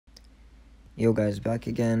Yo guys, back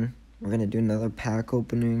again. We're gonna do another pack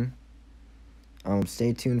opening.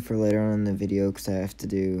 Stay tuned for later on in the video because I have to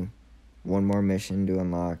do one more mission to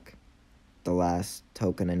unlock the last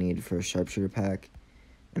token I need for a sharpshooter pack,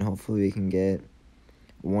 and hopefully we can get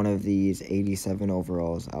one of these 87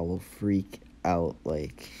 overalls. I will freak out,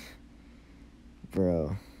 like,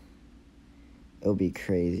 bro. It'll be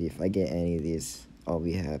crazy if I get any of these. I'll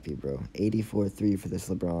be happy, bro. 84-3 for this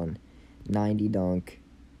LeBron, 90 dunk.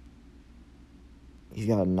 He's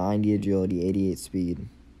got 90 agility, 88 speed,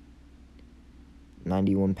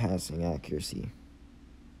 91 passing accuracy,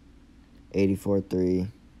 84-3.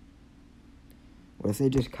 What if they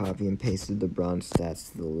just copy and pasted the bronze stats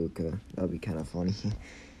to the Luka? That would be kind of funny.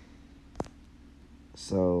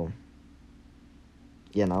 So,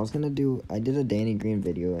 yeah, and I did a Danny Green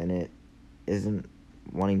video, and it isn't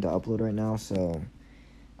wanting to upload right now, so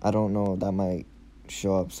I don't know. That might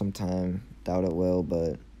show up sometime. Doubt it will,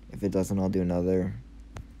 but if it doesn't, I'll do another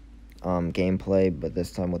gameplay, but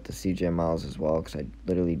this time with the CJ Miles as well, because I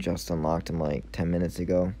literally just unlocked him like 10 minutes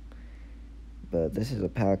ago. But this is a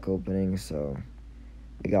pack opening, so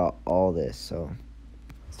we got all this. So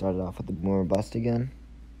started off with the Boomer Bust again.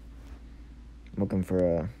 I'm looking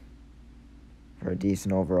for a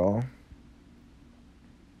decent overall.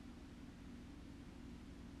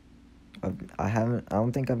 I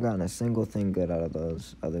don't think I've gotten a single thing good out of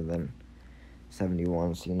those other than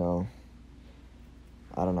 71s, you know.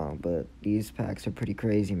 I don't know, but these packs are pretty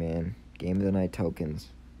crazy, man. Game of the night tokens.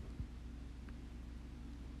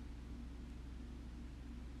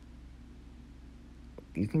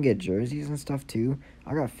 You can get jerseys and stuff too.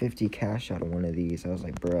 I got 50 cash out of one of these. I was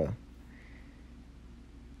like, bruh.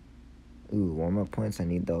 Ooh, warm-up points. I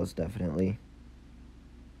need those, definitely.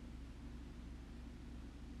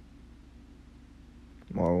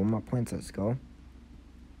 More warm-up points. Let's go.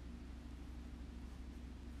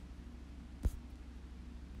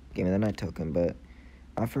 Game of the night token, but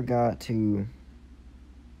I forgot to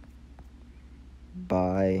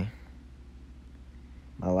buy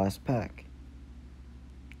my last pack.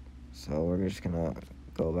 So we're just gonna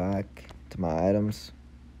go back to my items.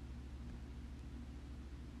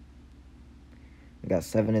 We got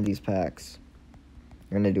 7 of these packs.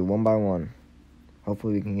 We're gonna do one by one.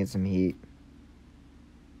 Hopefully we can get some heat.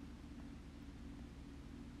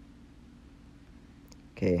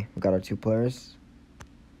 Okay, we got our 2 players.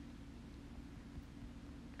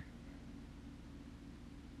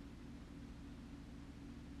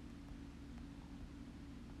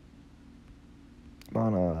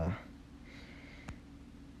 Come on,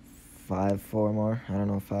 4 more. I don't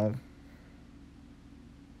know, 5.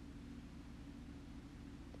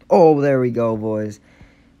 Oh, there we go, boys.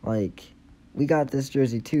 Like, we got this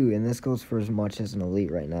jersey too, and this goes for as much as an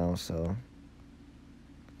elite right now, so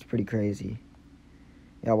it's pretty crazy.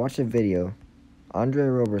 Yeah, watch the video. Andre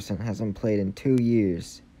Roberson hasn't played in 2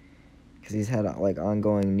 years because he's had, like,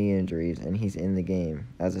 ongoing knee injuries, and he's in the game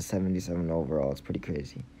as a 77 overall. It's pretty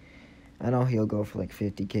crazy. I know he'll go for like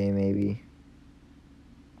 50K maybe.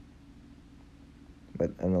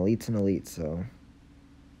 But an elite's an elite, so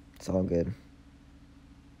it's all good.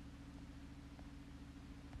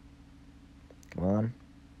 Come on.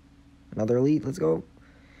 Another elite, let's go.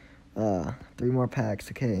 3 more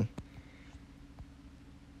packs, okay.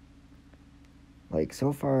 Like,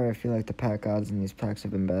 so far, I feel like the pack odds in these packs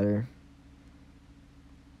have been better.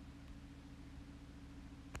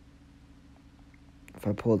 If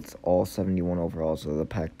I pulled all 71 overalls of the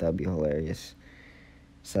pack, that'd be hilarious.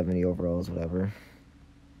 70 overalls, whatever.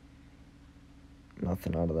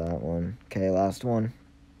 Nothing out of that one. Okay, last one.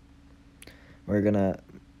 We're gonna...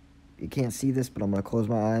 You can't see this, but I'm gonna close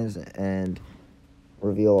my eyes and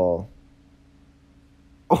reveal all.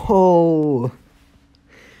 Oh!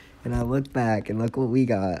 And I look back, and look what we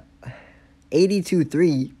got.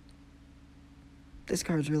 82-3. This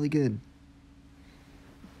card's really good.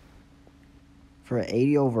 For an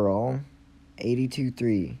 80 overall,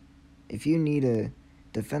 82-3. If you need a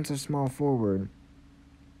defensive small forward,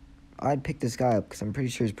 I'd pick this guy up because I'm pretty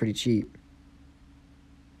sure he's pretty cheap.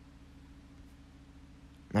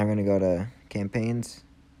 Now we're going to go to campaigns.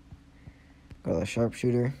 Go to the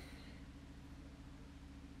sharpshooter.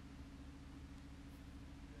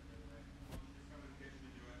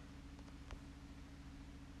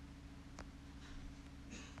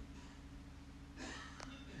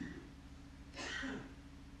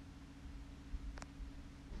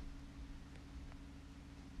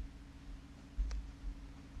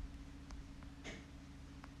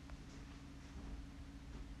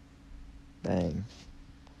 Bang.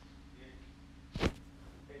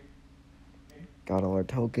 Got all our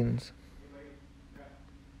tokens.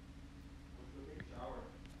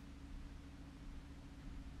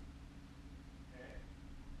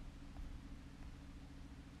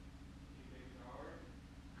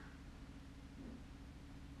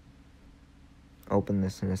 open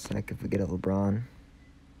this in a sec if we get a LeBron.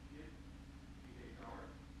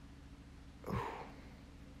 Ooh,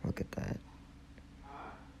 look at that.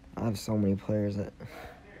 I have so many players that...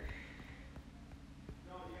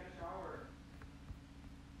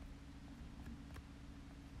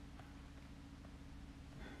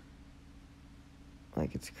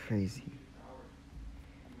 Like, it's crazy.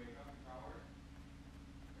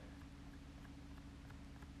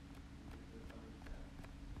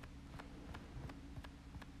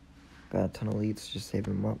 Got a ton of leads, just save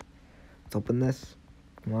them up. Let's open this.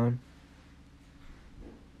 Come on.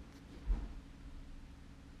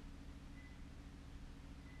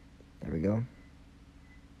 There we go.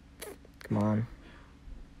 Come on.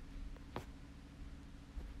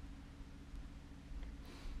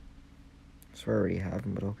 So I already have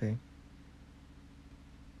them, but okay.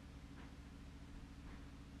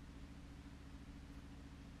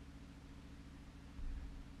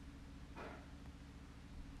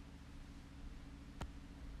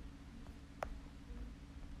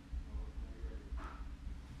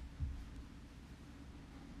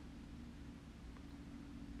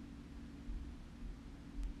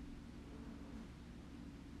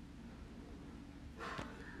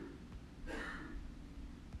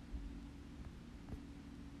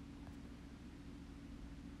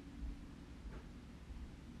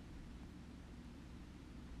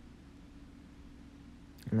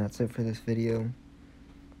 And that's it for this video.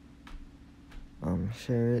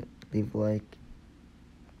 Share it, leave a like,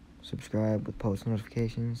 subscribe with post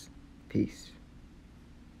notifications. Peace.